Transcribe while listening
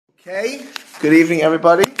Okay, good evening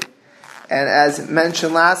everybody. And as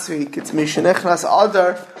mentioned last week, it's Mishenichnas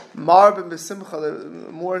Adar, Marbin B'Simcha,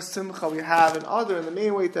 the more Simcha we have in Adar, and the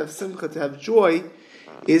main way to have Simcha, to have joy,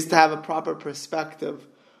 is to have a proper perspective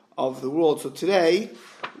of the world. So today,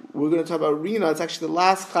 we're going to talk about Rina. It's actually the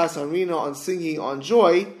last class on Rina, on singing, on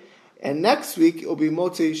joy, and next week it will be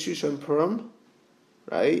Motzei Shushan Purim,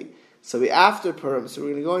 right? So it'll be after Purim, so we're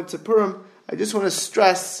going to go into Purim. I just want to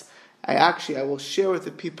stress, I will share with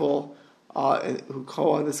the people who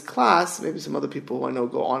go on this class, maybe some other people who I know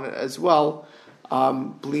go on it as well,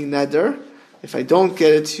 Bli Neder. If I don't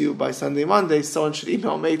get it to you by Sunday, Monday, someone should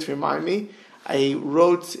email me to remind me. I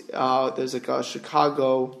wrote, there's like a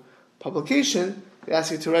Chicago publication, they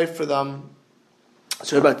asked me to write for them,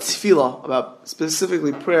 about tefillah, about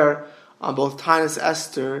specifically prayer on both Tanis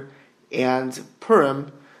Esther and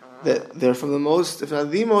Purim, that they're from the most, if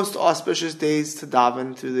not the most auspicious days to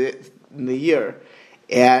daven in the year.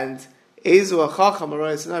 And Ezu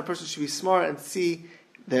HaChacham, so now a person should be smart and see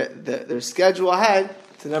their schedule ahead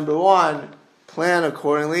to, number one, plan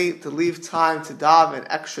accordingly, to leave time to daven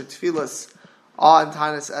extra tefillahs on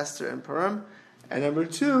Tanis Esther and Purim. And number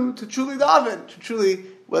two, to truly daven,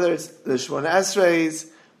 whether it's the Shemona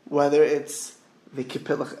Esreis, whether it's the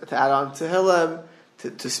Kippur, to add on Tehillim,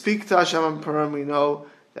 to speak to Hashem on Purim. We know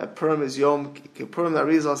that Purim is Yom Kippurim. That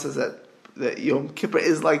Rizal says that Yom Kippur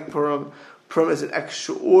is like Purim. Purim is an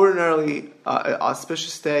extraordinarily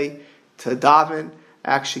auspicious day to daven.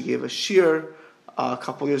 I actually gave a shir a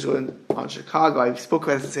couple years ago on Chicago. I spoke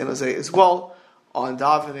about it in San Jose as well on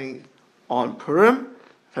davening on Purim.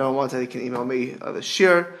 If anyone wants, they can email me the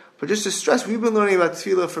shir. But just to stress, we've been learning about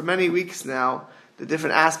tefillah for many weeks now, the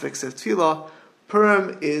different aspects of tefillah.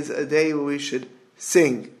 Purim is a day where we should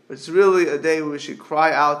sing. It's really a day where we should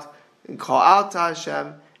cry out and call out to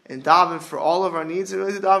Hashem and daven for all of our needs, and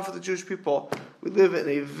really to daven for the Jewish people. We live in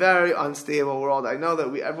a very unstable world. I know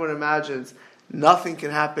that everyone imagines nothing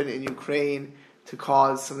can happen in Ukraine to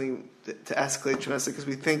cause something to escalate tremendously, because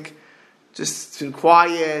we think just it's been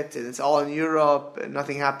quiet and it's all in Europe and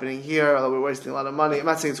nothing happening here, although we're wasting a lot of money. I'm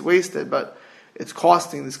not saying it's wasted, but it's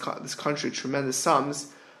costing this country tremendous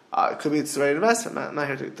sums. It could be it's the right investment. I'm not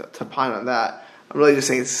here to pine on that. I'm really just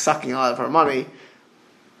saying it's sucking a lot of our money.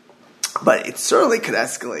 But it certainly could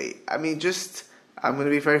escalate. I mean, I'm going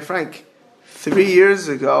to be very frank. 3 years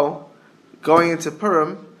ago, going into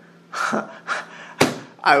Purim,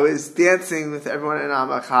 I was dancing with everyone in Am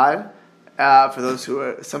Echad. For those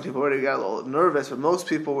some people already got a little nervous, but most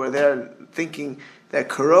people were there thinking that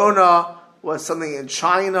Corona was something in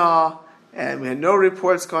China, and we had no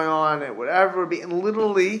reports going on, and whatever. And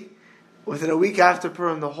literally, within a week after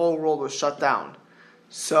Purim, the whole world was shut down.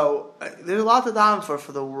 So there's a lot to daven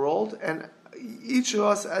for the world, and each of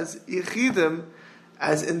us as yichidim,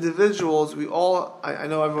 as individuals, we all, I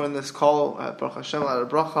know everyone in this call, Baruch Hashem, a lot of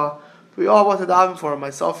bracha, we all want to daven for,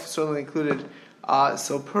 myself certainly included.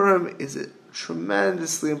 So Purim is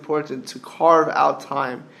tremendously important to carve out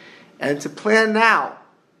time and to plan now.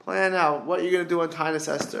 Plan out what you're going to do on Tanis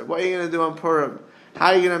Esther, what you're going to do on Purim,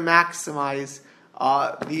 how you're going to maximize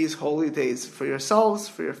these holy days for yourselves,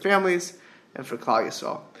 for your families, and for Klal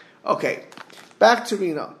Yisrael. Okay, back to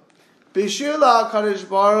Rina. B'shir la'Hakadosh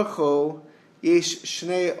Baruch Hu yesh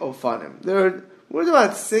shnei ofanim. We're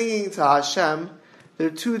about singing to Hashem. There are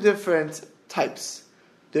two different types.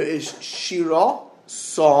 There is shira,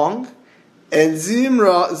 song, and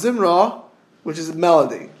zimra, which is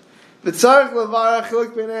melody. V'tzarich levarach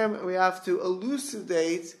chiluk b'neihem. We have to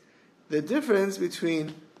elucidate the difference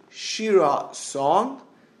between shira, song,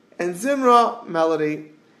 and zimra, melody.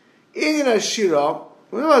 In a shira,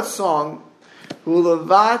 what about song?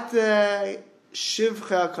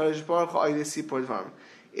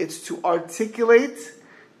 It's to articulate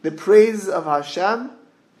the praises of Hashem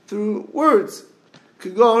through words.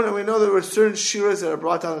 Kugon, and we know there were certain shiras that are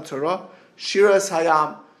brought down in the Torah. Shiras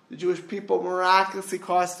Hayam, the Jewish people miraculously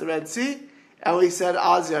crossed the Red Sea, and we said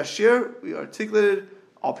Az Yashir, we articulated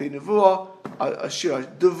Al Pi Nevuah, a shira.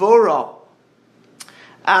 Devorah,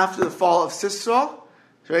 after the fall of Sisera,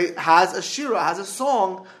 right, has a shira, has a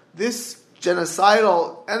song. This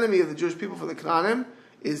genocidal enemy of the Jewish people from the Canaanim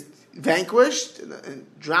is vanquished and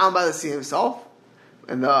drowned by the sea himself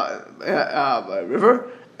in the river,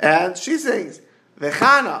 and she sings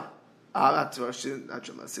Vechana.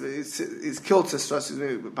 He's killed Sisera,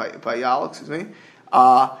 by Yael,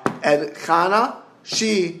 and Chana,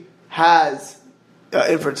 she has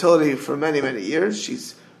infertility for many, many years.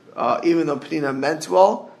 She's even though Penina meant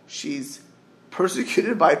well, she's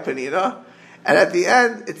persecuted by Penina, and at the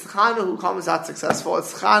end, it's Chana who comes out successful.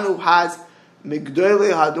 It's Chana who has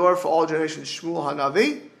Migdolei Hador for all generations, Shmuel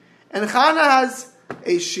Hanavi, and Chana has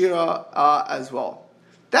a shira as well.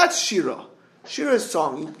 That's shira. Shira is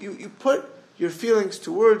song. You put your feelings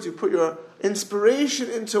to words. You put your inspiration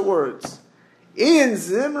into words. In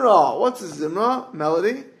zimra, what's a zimra?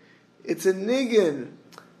 Melody. It's a niggin.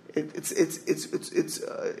 It's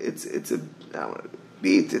a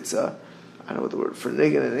beat. It's a, I don't know what the word for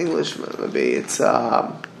niggin in English. Maybe it's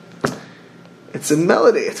a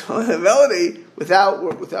melody. It's a melody without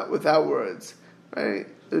words, right?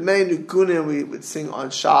 There's many nigunim we would sing on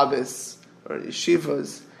Shabbos or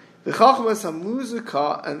yeshivas. The chachmas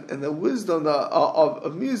hamuzika and the wisdom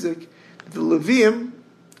of music. The Levim,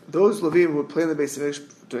 those Levim who would play in the Beis Hamikdash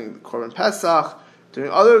during the Korban Pesach,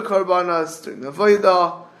 during other Korbanos, during the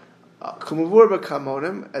Voida, Kumavur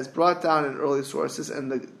B'Kamonim, as brought down in early sources, and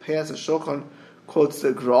the Peyas HaShulchan quotes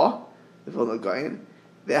the Gra, the Vilna Gaon.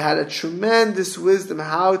 They had a tremendous wisdom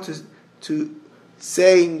how to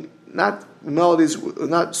sing not melodies,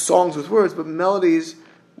 not songs with words, but melodies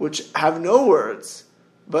which have no words,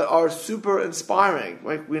 but are super inspiring.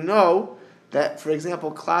 Like we know that, for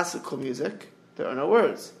example, classical music, there are no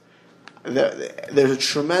words. There's a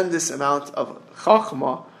tremendous amount of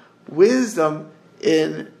chachma, wisdom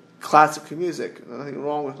in classical music. Nothing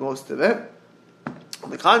wrong with most of it. On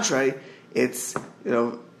the contrary, it's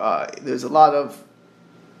there's a lot of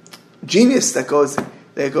genius that goes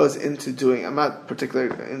into doing. I'm not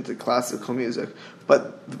particularly into classical music,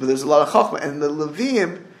 but there's a lot of chachma, and the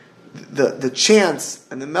Levim, the chants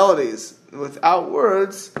and the melodies without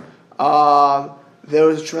words. There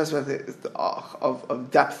was a tremendous amount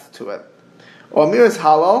of depth to it. Or Amiras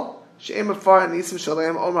Halal, She'em Afar Nisim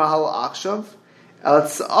Shalem Omar Halal Akshav, El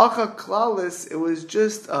Tza'acha Klalis. It was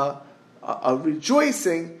just a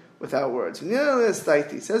rejoicing without words.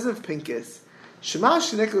 Says of Pincus,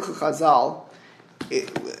 Shemash Nekluch Chazal.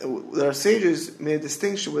 There are sages made a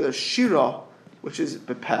distinction with a shira, which is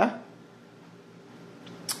bepeh,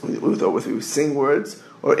 with we sing words,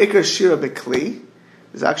 or ikar shira bekli.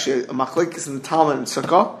 There's actually a machlekes in the Talmud and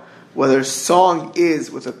Sukkah, whether song is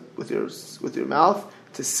with your mouth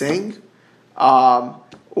to sing,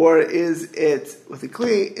 or is it with a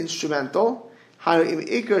kli instrumental? Like is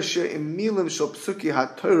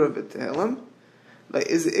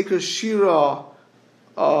the ikar shira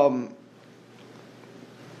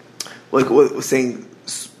like what we're saying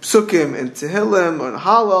psukim and tehillim or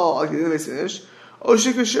halal, like the finish, or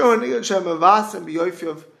shikar shira and ikar shira mavasem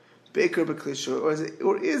b'yofiv.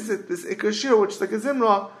 Or is it this ikar shir, which is like a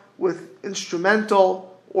zimra with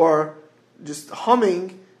instrumental or just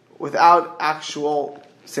humming without actual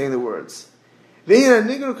saying the words? Let's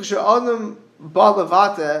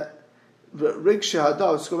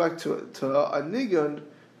go back to a nigun,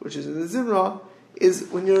 which is in the zimra, is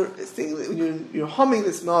when you're humming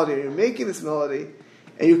this melody, or you're making this melody,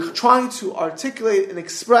 and you're trying to articulate and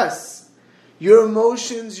express your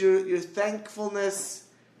emotions, your thankfulness,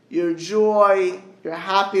 your joy, your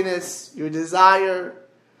happiness, your desire.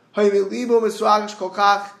 And there's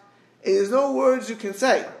no words you can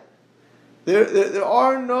say.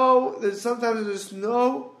 Sometimes there's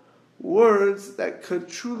no words that could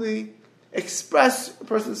truly express a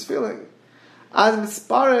person's feeling. As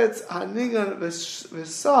misparetz hanigan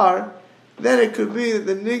v'sar, then it could be that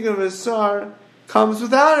the nigan v'sar comes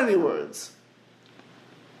without any words.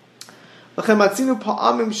 Very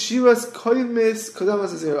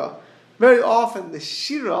often the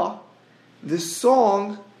shira, the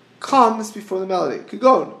song, comes before the melody.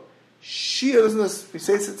 Kigon. Shir, listen to this. We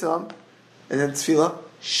say tzitzam, and then tefillah.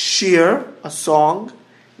 Shir, a song.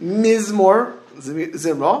 Mizmor,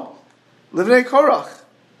 zimra. Livnei korach.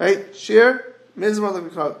 Right? Shir, mizmor,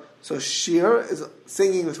 livnei korach. So shir is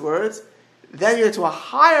singing with words. Then you get to a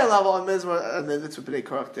higher level on mizmor, and then that's what Bnei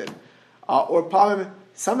Korach did. Or probably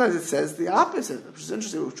sometimes it says the opposite, which is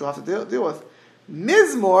interesting, which we'll have to deal with.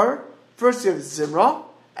 Mizmor, first you have Zimra,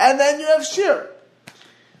 and then you have Shir.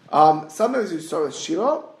 Sometimes you start with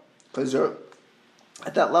Shira, because you're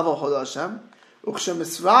at that level, Hod Hashem. And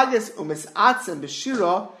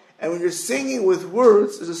when you're singing with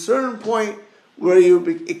words, there's a certain point where the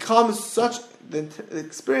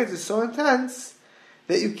experience is so intense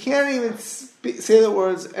that you can't even say the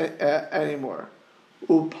words anymore.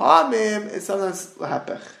 Upamim is sometimes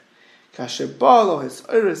lahapech. Kashebalo his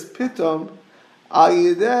iris pitom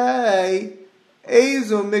ayidei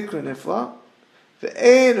ezo mikronifla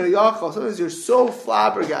ve'ein or yachal. Sometimes you're so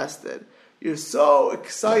flabbergasted, you're so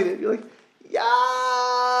excited, you're like, yeah.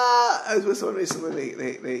 I was with someone recently.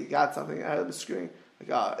 They got something out of the screen, like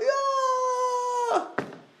yeah,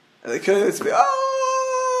 and they couldn't even speak.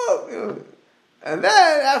 And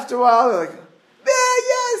then after a while they're like,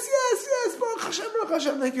 yes, Baruch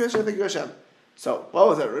Hashem, thank you Hashem. So, what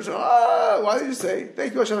was that original? Why did you say,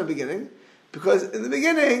 thank you Hashem in the beginning? Because in the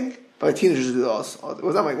beginning, my teenagers do this. It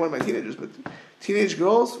was not one of my teenagers, but teenage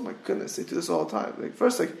girls, my goodness, they do this all the time.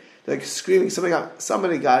 First, they're screaming,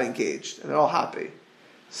 somebody got engaged, and they're all happy.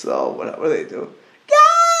 So, what do they do?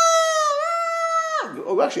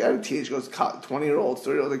 Oh, actually, I have teenage girls, 20-year-olds,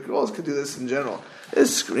 30-year-olds. Girls could do this in general. They're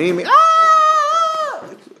screaming,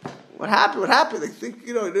 what happened? What happened? They think,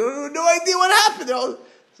 they have no idea what happened. They're all,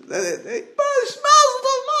 they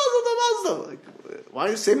why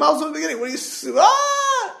don't you say Mazel in the beginning? What do you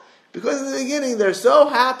Because in the beginning they're so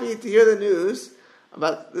happy to hear the news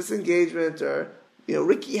about this engagement, or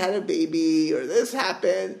Ricky had a baby, or this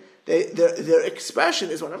happened. Their expression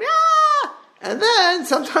is one of and then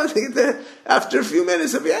sometimes after a few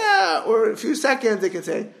minutes of or a few seconds they can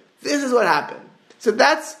say, this is what happened. So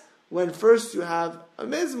that's when first you have a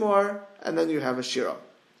mizmor and then you have a shira.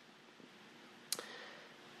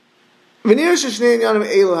 This,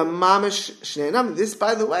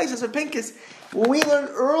 by the way, says Pincus, when we learned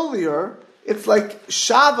earlier, it's like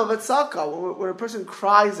Shava Vatzaka, when a person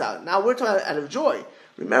cries out. Now we're talking out of joy.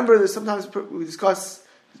 Remember, there's sometimes we discuss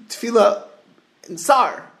tefillah in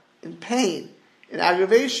tsar, in pain, in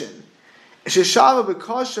aggravation. Shava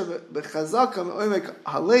b'kosha b'chazaka me'omek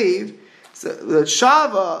halev. So the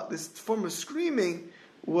Shava, this form of screaming,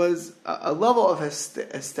 was a level of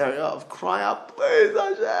hysteria, of crying out, please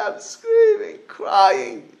Hashem, screaming,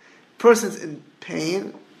 crying. Person's in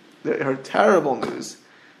pain, they heard terrible news,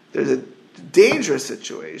 there's a dangerous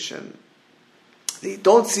situation, they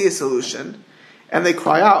don't see a solution, and they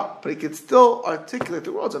cry out, but he can still articulate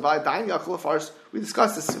the words of Dayan Yachol Farsh. We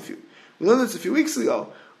discussed this we learned this a few weeks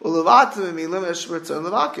ago. The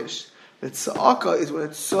tza'aka is when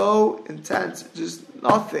it's so intense, just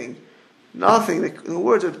nothing. In the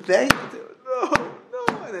words of begging, no,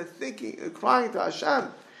 and they're thinking, they're crying to Hashem,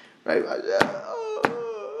 right? Right?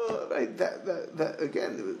 That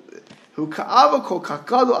again, who ka'ava kol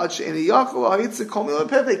kakadu ad she'eni yakol ha'itzik kol milah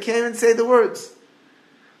peh. They can't even say the words.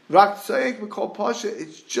 Rak tzayik b'kol pasha.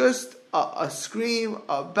 It's just a scream,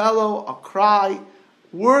 a bellow, a cry,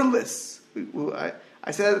 wordless.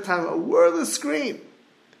 I said at the time, a wordless scream.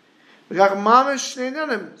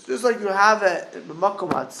 Just like you have it in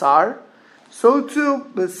b'makom hatzar, so too,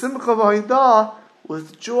 b'simcha v'haidah,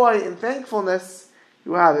 with joy and thankfulness,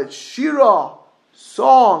 you have it. Shira,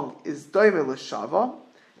 song, is daimeh l'shava,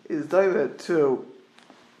 is daimeh to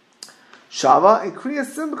shava, and kriya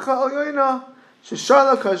simcha al-yoina,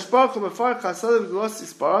 sheshala kadosh baruch hu mefarach hasadim v'glos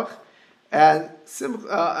yisparach, and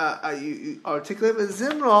you articulate with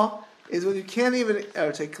zimra, is when you can't even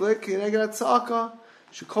articulate, k'neged tzaka,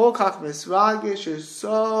 shekol kach misragish, you're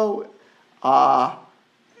so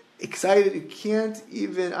excited, you can't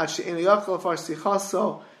even and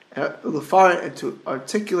to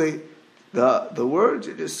articulate the words,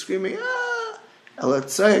 you're just screaming, or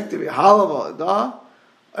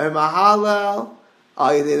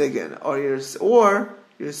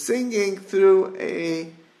you're singing through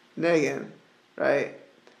a negan, right?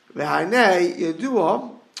 By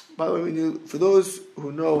the way, for those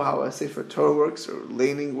who know how a Sefer Torah works or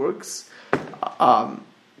laning works,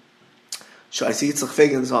 so I see Yitzchak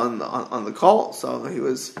Fagan's on the call. So he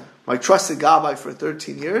was my trusted gabbai for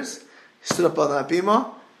 13 years. He stood up on that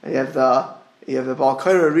bima, and you have the Baal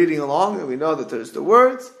Korah reading along, and we know that there's the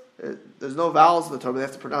words. There's no vowels in the Torah, but they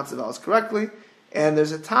have to pronounce the vowels correctly. And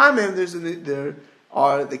there's a tamim. There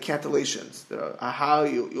are the cantillations. There are how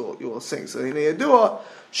you will sing. So in Yedua,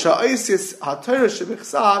 sha'osis haTorah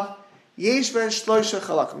shebichsav yesh ben shloisha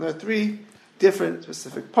chalakim. There are 3 different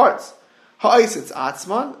specific parts. Ha'osis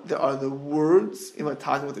atzman. There are the words in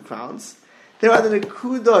talking with the crowns. There are the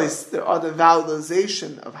nekudos. There are the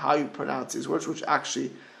vowelization of how you pronounce these words, which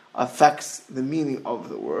actually affects the meaning of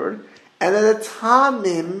the word. And then the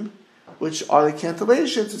tamim, which are the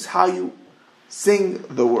cantillations, is how you sing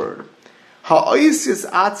the word. Ha'osis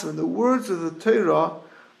atzman, the words of the Torah,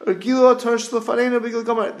 are gilo Torah shlofarenu b'gil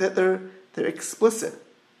gamar, that they're explicit.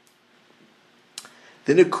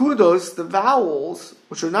 The nekudos, the vowels,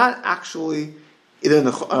 which are not actually either in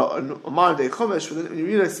the modern day chumash, but when you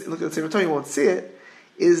read it, look at the same time, you won't see it,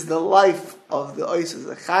 is the life of the oisis,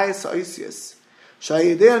 the chayes ha'oisius.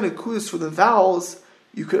 Sha'yidei nekudos, for the vowels,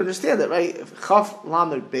 you could understand that, right? If chaf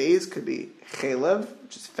lamed beis could be chalev,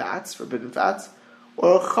 which is fats, forbidden fats,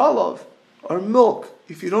 or chalav, or milk.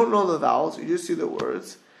 If you don't know the vowels, you just see the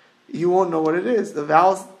words, you won't know what it is. The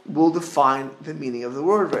vowels will define the meaning of the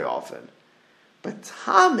word very often. But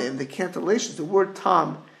tamim, the cantillations, the word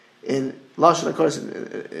tam in Lashon, of course,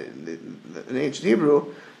 in ancient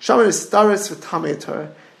Hebrew, shaman is staris for tamei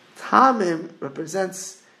Torah. Tamim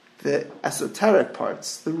represents the esoteric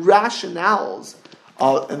parts, the rationales,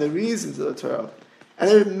 and the reasons of the Torah. And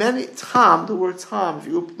there are many, the word tam, if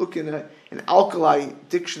you look in an alkali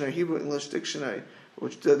dictionary, Hebrew English dictionary,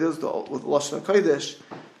 which deals with Lashon HaKodesh,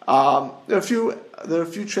 there are a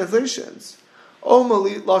few translations.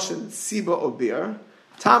 Omali Lashon Siba Obir.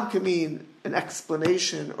 Tam can mean an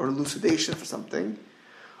explanation or elucidation for something.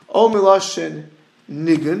 Omali Lashon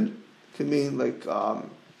Nigun can mean like a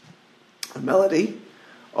melody.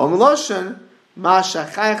 Omali Lashon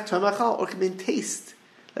Mashachayach Tomecha, or can mean taste.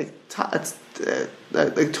 Like Tomecha.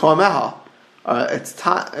 It's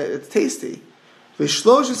tasty.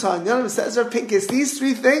 V'shloshus ha'anyanim says Rav Pincus, these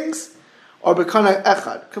three things are bekana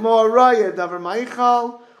echad. Kamo araya davar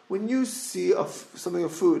ma'ichal, when you see something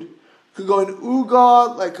of food, it could go in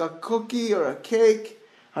uga, like a cookie or a cake.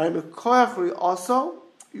 Also,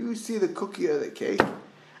 you see the cookie or the cake.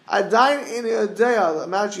 Adain in a day,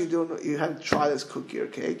 imagine you haven't tried this cookie or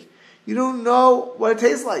cake. You don't know what it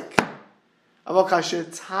tastes like.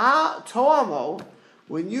 Toamo,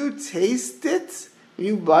 when you taste it, when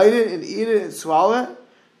you bite it and eat it and swallow it,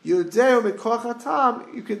 you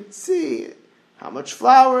can see how much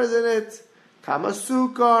flour is in it, kama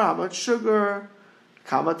sukar, how much sugar,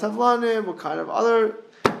 kama tavlanim, what kind of other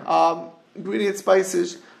ingredient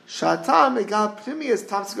spices. Shatam egal primius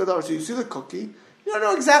tamsigadar. So you see the cookie, you don't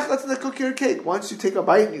know exactly what's in the cookie or cake. Once you take a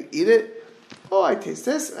bite and you eat it, oh, I taste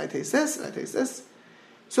this, and I taste this, and I taste this.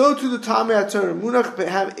 So to the Tamei HaTorah, Munach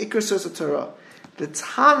Be'hem Iker Sos HaTorah. The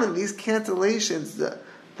Tam in these cantillations, the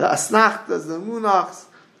Asnachtas, the Munachs,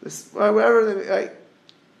 wherever they right,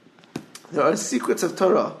 there are secrets of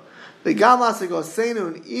Torah. The Galas Seinu,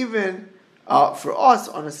 and even for us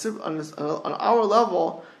on our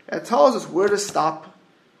level, it tells us where to stop,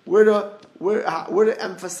 where to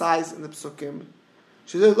emphasize in the Psukim.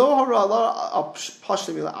 Shezeh lo hara Allah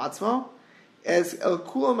pashtem ila atzma, as el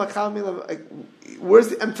kula macham, where's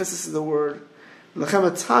the emphasis of the word? Lechem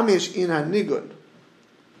atamish in ha-nigun.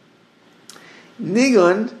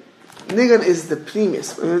 Nigun is the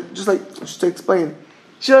primus. Just to explain,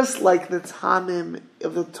 just like the tamim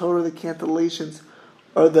of the Torah, the cantillations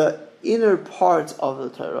are the inner parts of the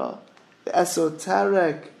Torah, the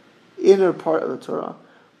esoteric inner part of the Torah.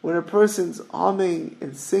 When a person's humming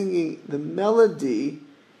and singing, the melody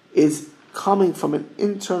is coming from an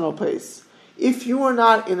internal place. If you are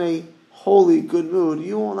not in a holy, good mood,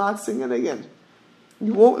 you will not sing it again.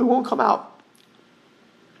 It won't come out.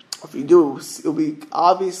 If you do, it'll be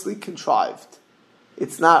obviously contrived.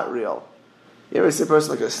 It's not real. You ever see a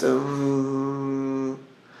person like this?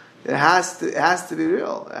 It has to be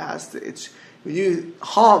real. When you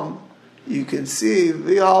hum, you can see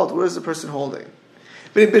where's the person holding.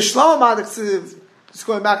 But in Bishlam Amad, just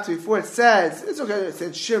going back to before, it says, it's okay, it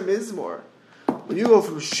says Shir Mizmor. When you go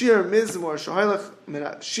from Shir Mizmor,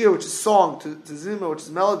 Shir, which is song, to Zimmer, which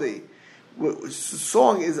is melody,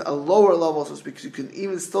 song is a lower level, so to speak, because you can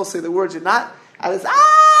even still say the words. You're not at this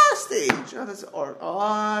stage, or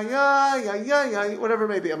whatever it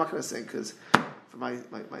may be. I'm not going to sing because for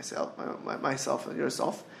myself and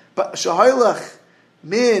yourself. But Shahaylach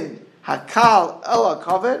min hakal ela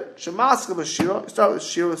kaved shemaska b'shira. You start with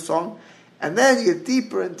shira, song, and then you get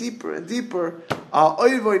deeper and deeper and deeper. Now,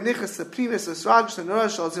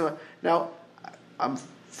 I'm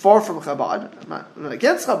far from Chabad. I'm not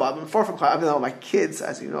against Chabad. I'm far from Chabad. Even though my kids,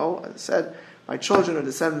 as you know, as I said, my children are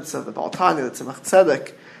descendants of the Baal Tanya, the Tzemach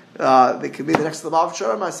Tzedek. They could be the next Lubavitcher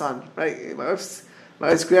Shur, my son. Right? My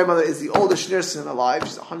wife's grandmother is the oldest Schneerson alive.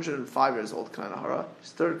 She's 105 years old, kind of Hara.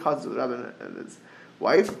 She's third cousin of the Rebbe and his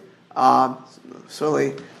wife.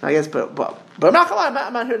 Certainly, I guess, but I'm not Chabad.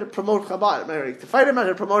 I'm not here to promote Chabad. I'm not here to fight it. I'm not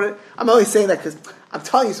here to promote it. I'm only saying that because I'm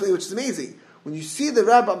telling you something which is amazing. When you see the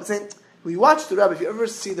Rebbe, I'm saying, when you watch the Rebbe, if you ever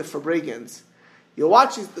see the Fabregans, you'll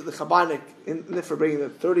watch the Chabadnik in the Fabregan, the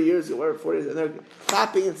 30 years, or 40 years, and they're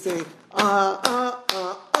clapping and saying,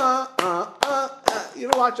 You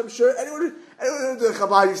don't watch, I'm sure. Anyone who do the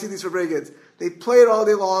Chabad, you see these Fabregans. They play it all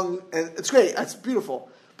day long, and it's great. It's beautiful.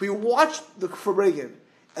 But you watch the Fabregan,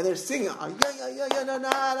 and they're singing,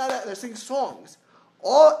 they're singing songs.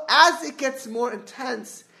 All as it gets more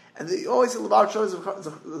intense, and they always see Lubavitcher shows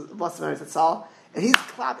of Mary Tetzal, and he's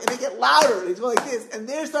clapping, and they get louder, and he's going like this, and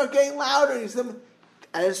they start getting louder, and you see them.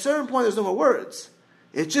 At a certain point, there's no more words.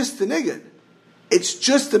 It's just the niggin. It's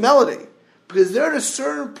just the melody. Because they're at a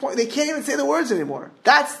certain point, they can't even say the words anymore.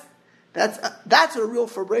 That's a real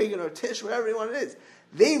Fabregan or Tish, whatever you want it is.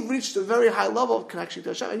 They've reached a very high level of connection to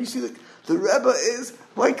Hashem. And you see the Rebbe is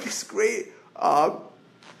like this great,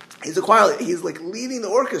 he's a choir, he's like leading the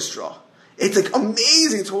orchestra. It's like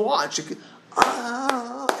amazing to watch. And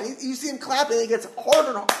you see him clapping, and he gets harder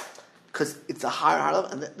and harder. because it's a higher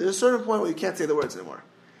level, and there's a certain point where you can't say the words anymore.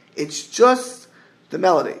 It's just the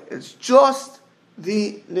melody. It's just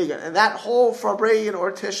the nigun. And that whole Farbregan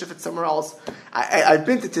or Tish, if it's somewhere else, I've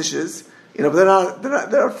been to Tishes, but they're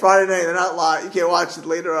on Friday night, they're not live, you can't watch it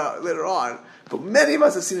later on. But many of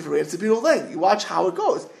us have seen it for Farbregan. It's a beautiful thing. You watch how it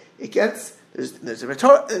goes. It gets, there's a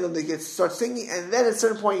return, and then they start singing, and then at a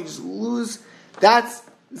certain point you just lose. That's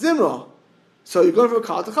Zimra. So you're going from a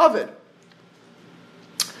Kal to Chavid.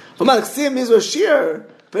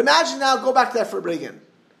 But imagine now, go back to that Farbregan.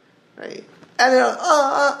 Right?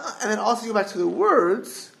 And then also go back to the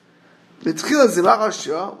words. Really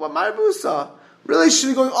should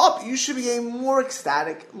be going up. You should be getting more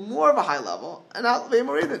ecstatic, more of a high level, and not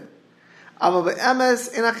Ve'moridin.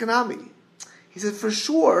 He said, for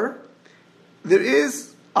sure, there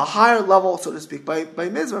is a higher level, so to speak, by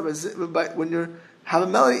Mizmor, by when you have a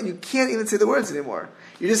melody and you can't even say the words anymore.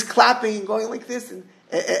 You're just clapping and going like this and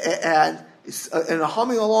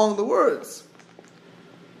humming along the words.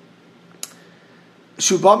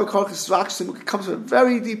 It comes from a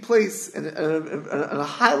very deep place and a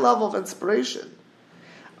high level of inspiration.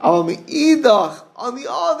 On the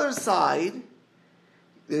other side,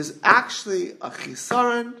 there's actually a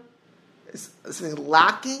chisaron, something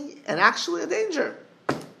lacking, and actually a danger.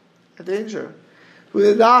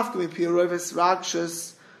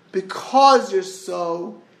 Because you're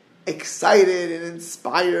so excited and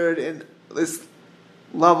inspired in this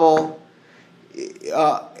level, you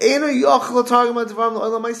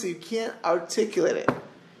can't articulate it.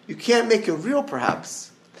 You can't make it real,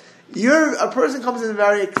 perhaps. A person comes in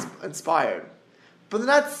very inspired, but they're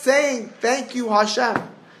not saying, thank you, Hashem.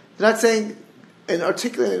 They're not saying and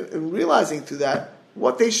articulating and realizing through that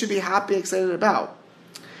what they should be happy and excited about.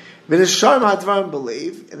 And there's, so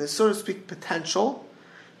to speak, potential.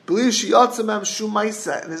 And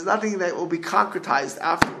there's nothing that will be concretized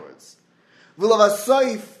afterwards.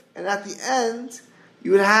 And at the end,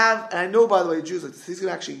 you would have, and I know, by the way, Jews, he's going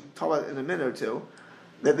to actually talk about it in a minute or two,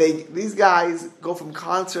 that these guys go from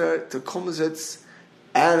concert to kumzitz,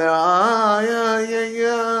 and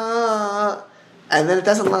and then it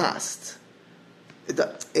doesn't last.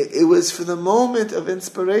 It was for the moment of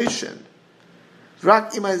inspiration.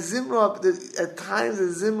 At times,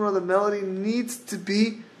 the zimra, the melody, needs to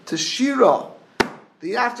be to shira.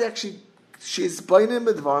 You have to actually, she's bainim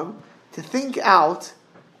b'dvarim, to think out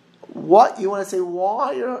what you want to say,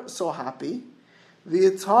 why you're so happy, the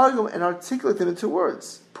targum, and articulate them into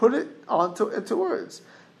words. Put it into words.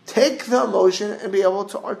 Take the emotion and be able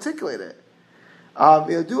to articulate it. And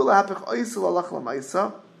we have to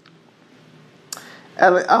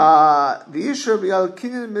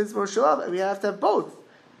have both.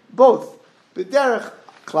 B'derech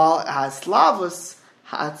klal haslavus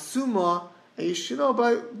hatzuma. And you should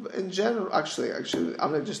know in general. Actually,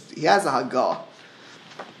 I'm gonna he has a Haggah,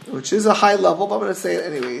 which is a high level, but I'm going to say it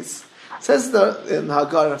anyways. It says in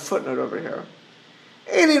Haggah in a footnote over here.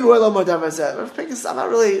 I'm not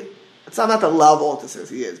really. It's not the level it says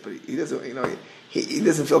he is, but he doesn't. He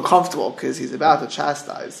doesn't feel comfortable because he's about to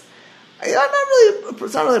chastise. It's not really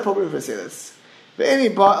appropriate for me to say this. But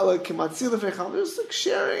just like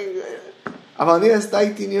sharing.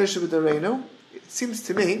 It seems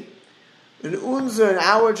to me, in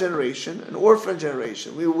our generation, an orphan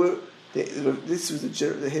generation, this was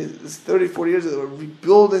this 30, 40 years ago, they were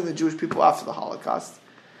rebuilding the Jewish people after the Holocaust.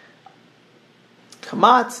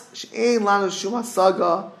 Kamat, she'ein lanu shuma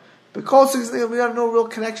saga, because we have no real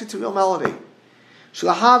connection to real melody. To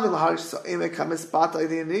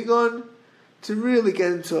really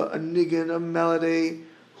get into a nigun, a melody,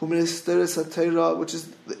 which is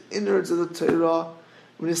the innards of the Torah,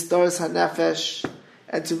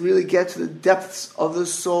 and to really get to the depths of the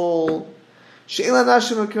soul.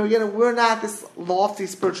 Again, we're not at this lofty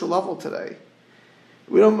spiritual level today.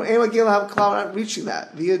 We're not reaching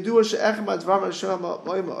that. And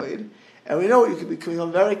we know what you can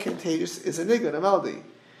become very contagious is a nigun, a melody.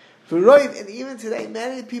 And even today,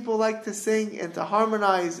 many people like to sing and to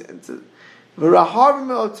harmonize and to. And there are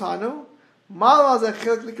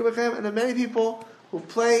many people who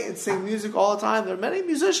play and sing music all the time. There are many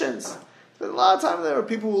musicians. There's a lot of time there are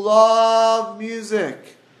people who love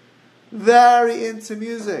music, very into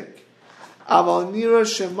music. So let me give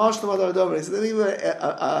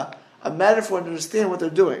a metaphor to understand what they're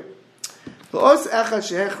doing.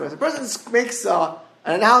 The person makes an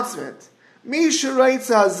announcement.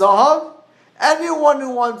 Anyone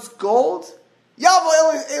who wants gold,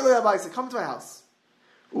 come to my house.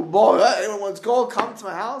 Anyone wants gold, come to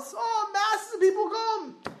my house. Oh, masses of people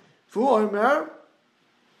come.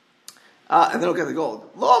 and they don't get the gold.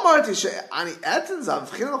 I didn't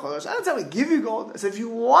tell me give you gold. I said if you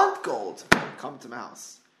want gold, come to my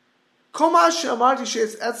house. If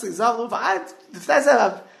that's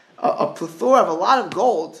have a plethora of a lot of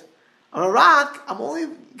gold on a rock, I'm only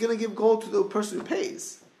going to give gold to the person who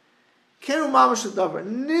pays.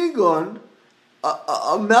 Nigun,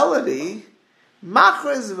 a melody,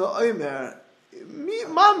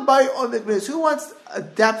 who wants a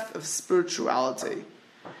depth of spirituality?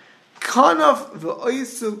 You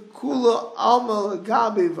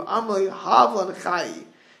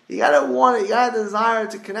gotta want it, you gotta desire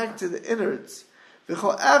to connect to the innards. You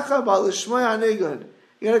gotta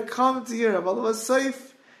come to hear.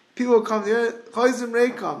 People come to hear. A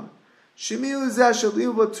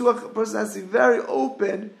person has to be very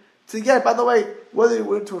open to get. By the way, whether you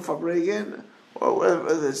went to a Fabregan, or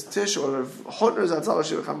whether it's Tish, or if Hotner's on Tzal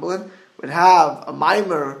Shiva Kambalin would have a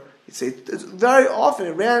mimer, you'd say, it's very often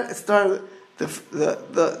it started, the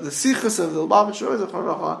sichos of the Lubavitch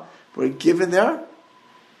were given there.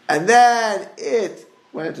 And then it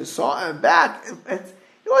went into song and back. It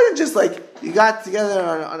wasn't just like you got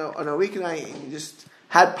together on a weeknight and you just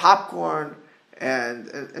had popcorn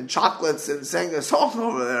and chocolates and sang a song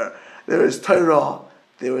over there. There was Torah.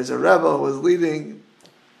 There was a Rebbe who was leading.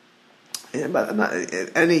 And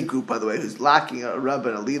any group, by the way, who's lacking a Rebbe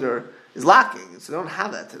and a leader is lacking. So they don't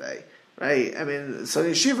have that today, right? I mean, some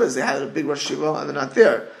yeshivas, they had a big Rosh Yeshiva and they're not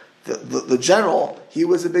there. The general, he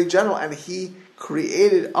was a big general, and he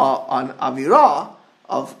created an avirah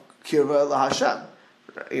of kirva LaHashem.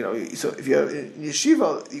 So if you have in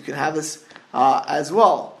yeshiva, you can have this as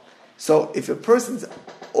well. So if a person's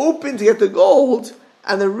open to get the gold,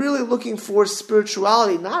 and they're really looking for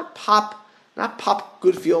spirituality, not pop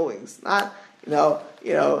good feelings, not there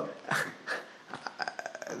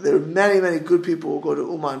are many good people who go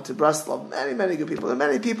to Uman, to Breslov, many good people. There are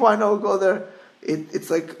many people I know who go there. It's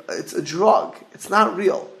like it's a drug. It's not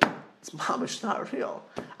real. It's mamish not real.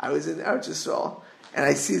 I was in Eretz Yisrael, and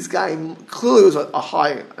I see this guy, clearly it was a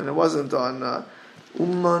high, and it wasn't on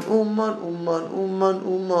Uman.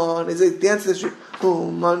 He's like dancing the street,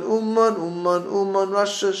 Uman,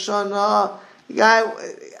 Rosh Hashanah. The guy,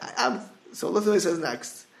 so listen to what he says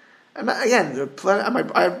next. And again, there are plenty,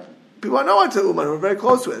 people I know went to Uman who were very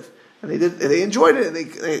close with, and they enjoyed it, and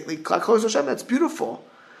they got close to Hashem. That's beautiful.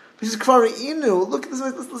 This is Kfar Inu. Look at this.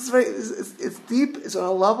 It's deep. It's on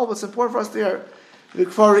a level, but it's important for us to hear.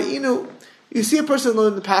 Kfar Inu. You see a person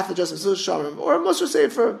learning the path of justice, or a Moshe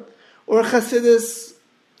Sefer, or a Chassidus,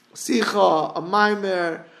 Sicha, a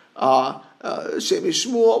Maimer, Shem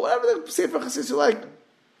Shmuel, whatever the Sefer Chassidus you like.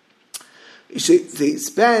 He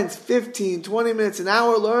spends 15, 20 minutes, an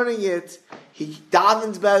hour learning it. He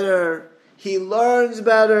davens better. He learns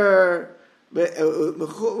better. It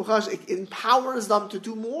empowers them to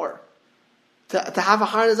do more, to have a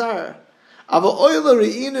higher desire.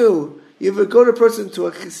 You ever go to a person to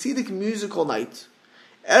a Hasidic musical night,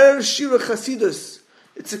 Erev Shira Chasidus.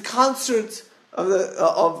 It's a concert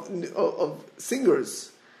of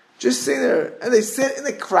singers, just sitting there, and they sit in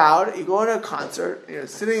the crowd. You go to a concert, and you're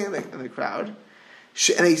sitting in the crowd,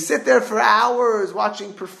 and they sit there for hours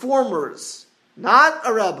watching performers, not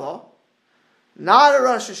a Rebbe, not a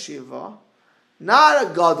Rosh Hashiva, not a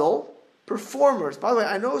gadol, performers. By the way,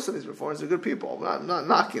 I know some of these performers are good people. I'm not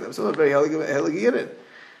knocking them. Some are very heligiated.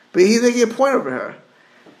 But he's making a point over here.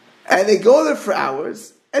 And they go there for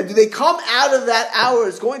hours. And do they come out of that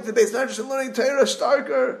hours going to the base medrash and learning Torah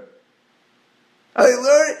starker? Are they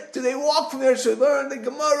learn? Do they walk from there to learn the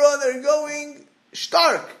Gemara? They're going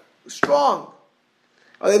stark, strong.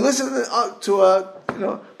 Are they listening to a? By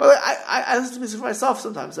the way, I listen to music for myself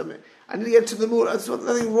sometimes. I need to get to the mood. There's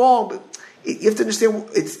nothing wrong, but you have to understand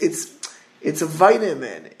it's a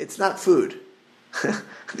vitamin. It's not food.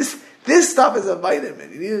 This stuff is a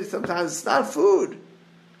vitamin. You need it sometimes. It's not food.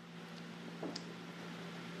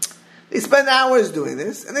 They spend hours doing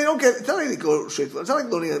this, and they don't get. It's not like they go straight to. It's not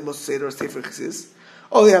like learning a Moshe Seder or Sefer Chassidus.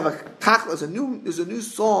 Oh, they have a takla. There's a new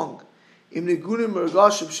song. Im Nigunim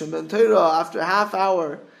Mergashim Shemen Torah. After a half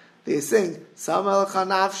hour, they sing Samel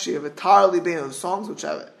Chanafshi of a Tar Libeno songs which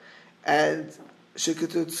have it, and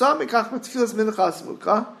Sheketutza Mikach Matfilas Minchas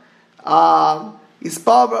Muka.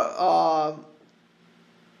 Yispal.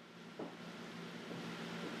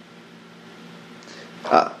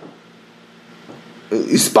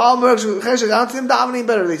 They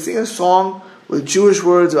sing a song with Jewish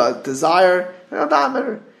words about desire. They don't daven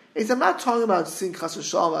better. He said, I'm not talking about singing Chas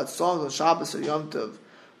v'Shalom, about songs on Shabbos or Yom Tov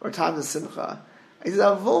or times of Simcha. He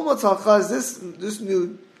said, this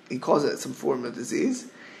new, he calls it some form of disease,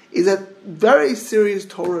 is that very serious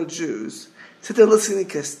Torah Jews sit there listening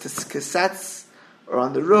to cassettes or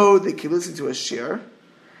on the road, they keep listening to a shir,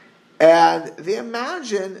 and they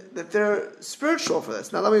imagine that they're spiritual for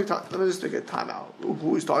this. Now let me just take a time out.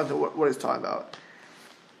 Who he's talking to, what he's talking about.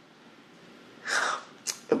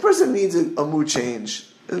 A person needs a mood change.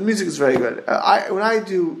 The music is very good. When I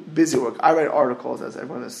do busy work, I write articles, as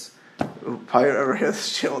everyone is who probably ever hear this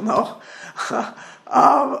shit will know.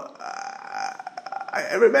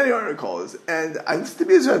 I read many articles, and I listen to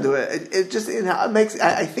music. I do it. It makes.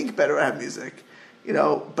 I think better when I have music,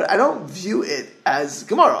 But I don't view it as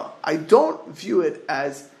Gemara. I don't view it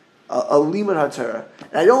as a limud haTorah,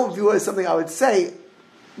 and I don't view it as something I would say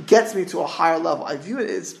gets me to a higher level. I view it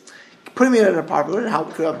as putting me in a proper way and how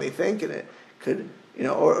it could help me think, and it could,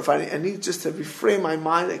 or if I need just to reframe my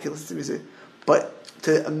mind, I can listen to music. But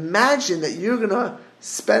to imagine that you're going to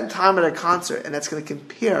spend time at a concert and that's going to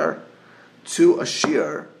compare to a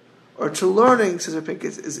shir or to learning, says Pink,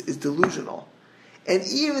 is delusional. And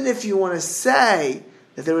even if you want to say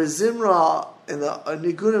that there was Zimra in the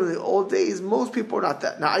Nigunim in the old days, most people are not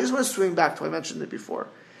that. Now, I just want to swing back to what I mentioned it before.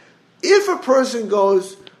 If a person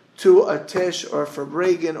goes to a Tish or a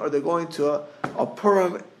Farbregan, or they're going to a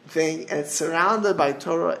Purim thing and it's surrounded by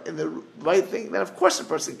Torah and the right thing, then of course a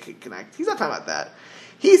person can connect. He's not talking about that.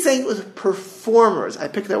 He's saying it was performers. I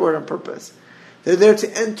picked that word on purpose. They're there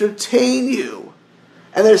to entertain you.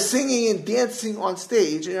 And they're singing and dancing on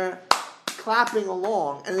stage and they're clapping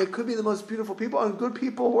along. And it could be the most beautiful people and good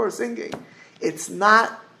people who are singing. That's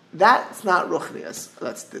not ruchnias.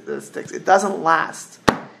 That sticks. It doesn't last.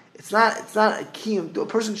 It's not a kiyum. A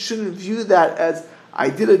person shouldn't view that as, I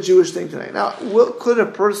did a Jewish thing tonight. Now, could a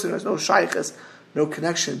person who has no shaykhs, no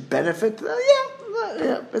connection, benefit?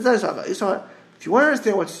 Yeah. It's not about. If you want to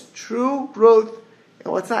understand what's true growth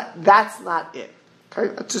and what's not, that's not it. Okay,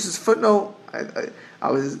 that's just his footnote. I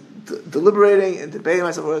was deliberating and debating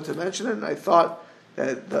myself whether to mention it, and I thought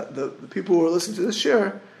that the people who were listening to this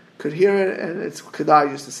shir could hear it, and it's Kedai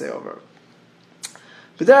used to say over.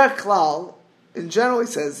 B'derech klal, in general, he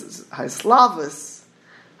says, Ha'islavus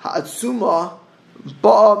ha'atzuma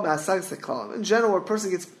ba'a me'asag seklalim. In general, where a person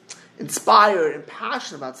gets inspired and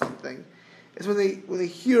passionate about something, is when they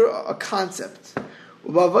hear a concept.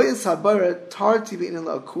 But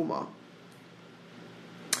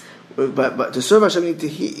to serve Hashem,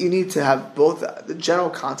 you need to have both the general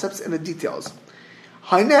concepts and the details.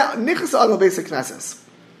 A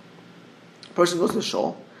person goes to the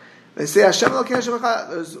shul. They say Hashem,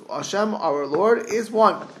 Hashem, our Lord, is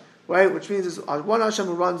one, right? Which means there's one Hashem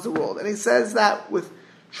who runs the world, and he says that with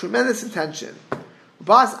tremendous intention.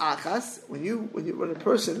 Bas achas, when a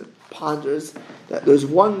person ponders that there's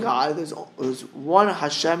one God, there's one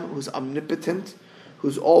Hashem who's omnipotent,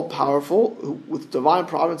 who's all powerful, with divine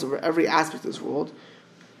providence over every aspect of this world.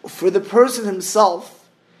 For the person himself,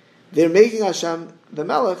 they're making Hashem the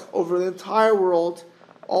Melech over the entire world,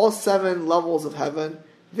 all 7 levels of heaven,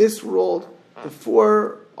 this world, the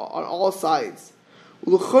 4 on all sides.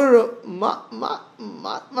 What can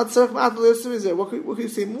you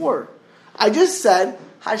say more? I just said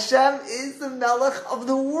Hashem is the Melech of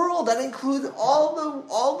the world. That includes all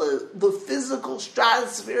the physical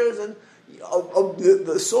stratospheres and of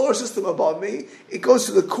the solar system above me. It goes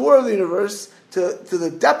to the core of the universe, to the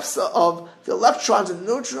depths of the electrons and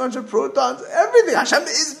neutrons and protons. Everything. Hashem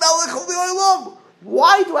is Melech of the Olam.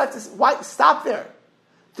 Why do I have to? Why stop there?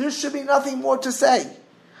 There should be nothing more to say.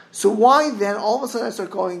 So why then all of a sudden I start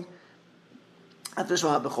going after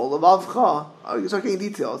Shema B'chol Levavcha? You start getting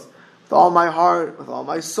details. With all my heart, with all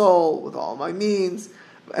my soul, with all my means,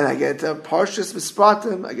 and I get to Parshas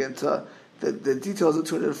Mispratim, I get to the details of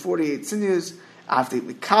 248 sinews, after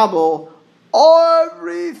the Kabul,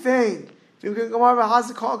 everything. You can go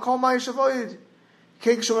over call my Shavoid.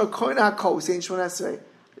 Cake Shemar Koina Kol, we say in Shemon Esrei.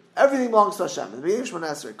 Everything belongs to Hashem. In the beginning of Shemon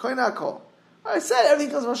Esrei, Koina Kol. I said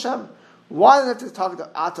everything comes from Hashem. Why do I have to talk to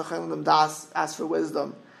Atachem Das, ask for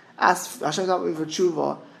wisdom, ask Hashem to help me for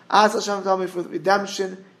tshuva, ask Hashem to help me for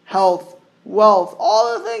redemption, health, wealth,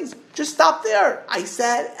 all the things. Just stop there. I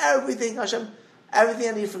said everything, Hashem, everything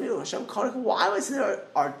I need from you. Hashem, why am I sitting there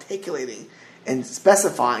articulating and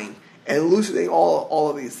specifying and elucidating all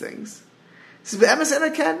of these things? He says, why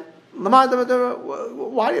do you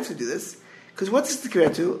have to do this? Because what's this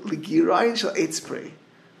compared to? Ligirayin shel eitz prei.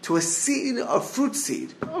 To a seed, a fruit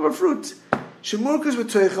seed, of a fruit. Shemurkus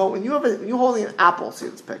v'toicho, when you're holding an apple seed,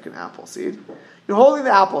 let's pick an apple seed, you're holding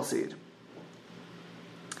the apple seed.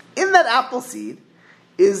 In that apple seed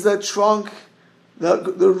is the trunk, the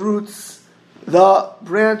roots, the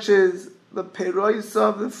branches, the perois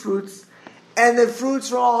of the fruits, and the fruits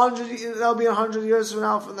for 100. That'll be 100 years from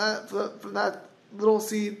now from that little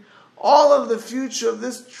seed. All of the future of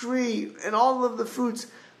this tree and all of the fruits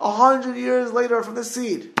 100 years later from the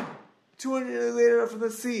seed. 200 years later from the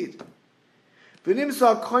seed. You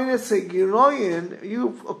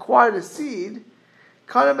acquired a seed, you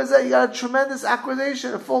got a tremendous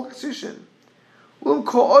acquisition, a full acquisition. But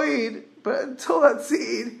until that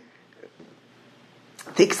seed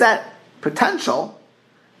takes that potential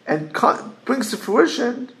and brings to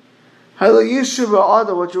fruition, what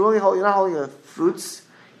you're really holding, you're not holding the fruits,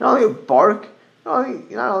 you're not holding bark, you're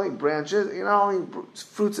not holding branches, you're not holding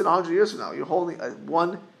fruits in 100 years from now. You're holding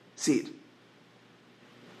one seed.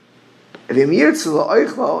 And if you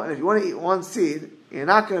want to eat one seed, you're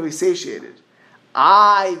not going to be satiated.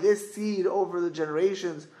 This seed over the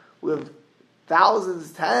generations with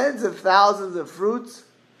thousands, tens of thousands of fruits,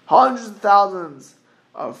 hundreds of thousands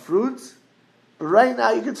of fruits. But right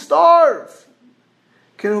now you can starve.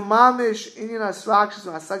 Shamasig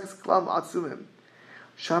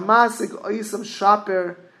oisam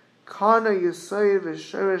shaper kana yisoyev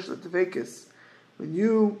v'sheresh l'tevekis. When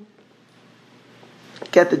you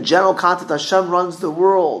get the general concept, Hashem runs the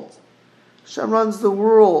world. Hashem runs the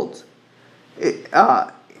world.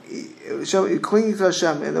 You're clinging to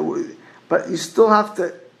Hashem, but you still have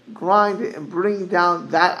to grind it and bring down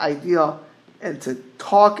that idea and to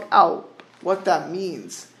talk out what that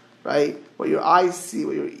means, right? What your eyes see,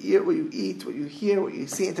 what you eat, what you hear, what you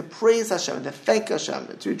see, and to praise Hashem, and to thank Hashem,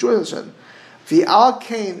 and to rejoice Hashem. V'al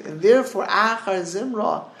kain, and therefore, achar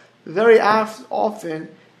Zimra, very often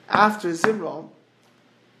after Zimra,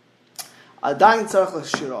 adayin tzarich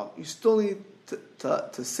l'shira. You still need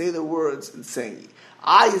to say the words and sing.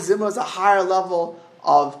 Zimra is a higher level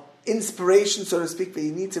of inspiration, so to speak, that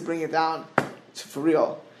you need to bring it down to for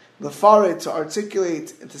real. Lefaret, to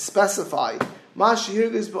articulate and to specify. What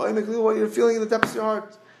you're feeling in the depths of your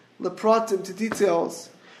heart. Lepratim, to details.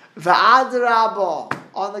 Va'adraba,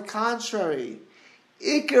 on the contrary.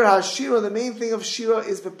 Ikar hashira, the main thing of shira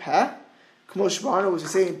is bepeh. Kmo shmarna, which we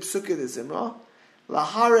say in Psukei de Zimra.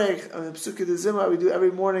 Laharech, in Psukei de Zimra, we do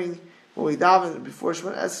every morning when we daven before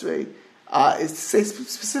Shemona Esrei, is to say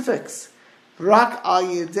specifics. Rak al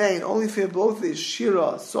yedein, only for both is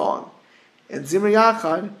shira, song, and Zimra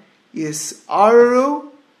Yachad, Yisaru,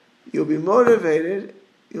 you'll be motivated,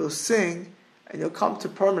 you'll sing, and you'll come to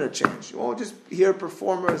permanent change. You won't just hear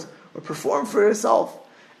performers or perform for yourself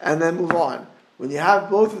and then move on. When you have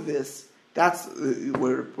both of this, that's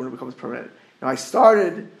when it becomes permanent. Now I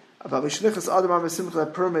started about Mishnichas Adamar Mesimcha,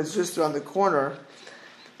 that Purim is just around the corner,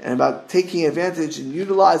 and about taking advantage and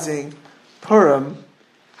utilizing Purim.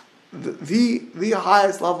 The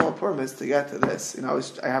highest level of Purim is to get to this. I'm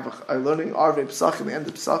learning Arvei Pesachim, the end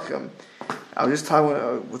of Pesachim. I was just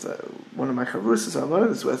talking with one of my chavrusos I'm learning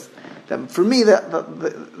this with, that for me,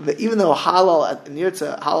 the even though halal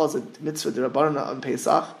halal is a mitzvah d'Rabbanan on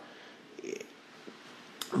Pesach,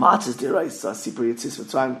 matzah is d'oraisa, sipur yitzis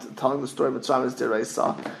mitzrayim, telling the story of mitzrayim is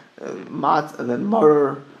d'oraisa, and then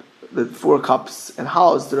maror, the 4 cups, and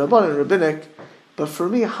halal is d'Rabbanan, rabbinic. But for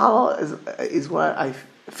me, halal is what I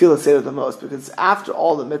feel it's the most, because after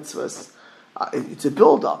all the mitzvahs, it's a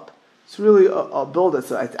build-up. It's really a build-up.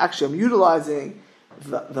 So I'm utilizing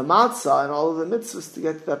the matzah and all of the mitzvahs to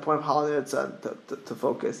get to that point of halal to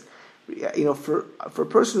focus. For a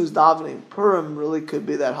person who's davening, Purim really could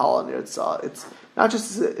be that halal nirtzah. It's not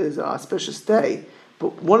just as an auspicious day,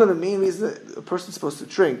 but one of the main reasons that a person's supposed to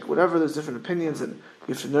drink, whatever, there's different opinions, and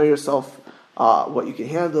you have to know yourself, what you can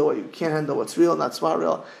handle, what you can't handle, what's real and that's not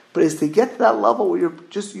real. But is to get to that level where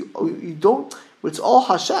you don't, where it's all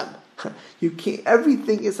Hashem. You can't.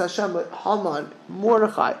 Everything is Hashem. But Haman,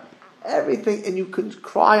 Mordechai, everything, and you can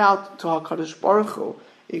cry out to Hakadosh Baruch Hu.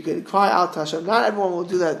 You can cry out to Hashem. Not everyone will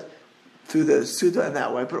do that through the Suda in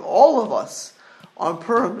that way, but all of us on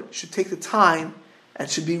Purim should take the time and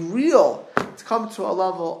should be real to come to a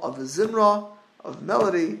level of a Zimra, of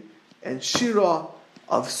melody, and Shira,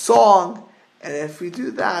 of song. And if we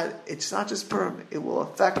do that, it's not just Purim, it will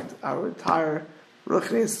affect our entire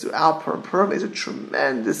Ruchnis throughout Purim. Purim is a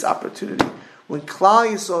tremendous opportunity. When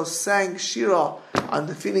Klal Yisrael sang Shira on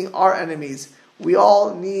defeating our enemies, we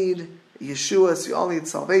all need Yeshuas, we all need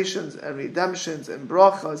salvations and redemptions and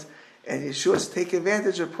brachas and Yeshuas. Take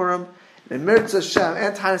advantage of Purim and Mirza Hashem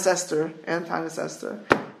and Tainus Esther.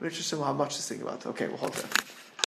 Mirza Hashem will have much to sing about. Okay, we'll hold there.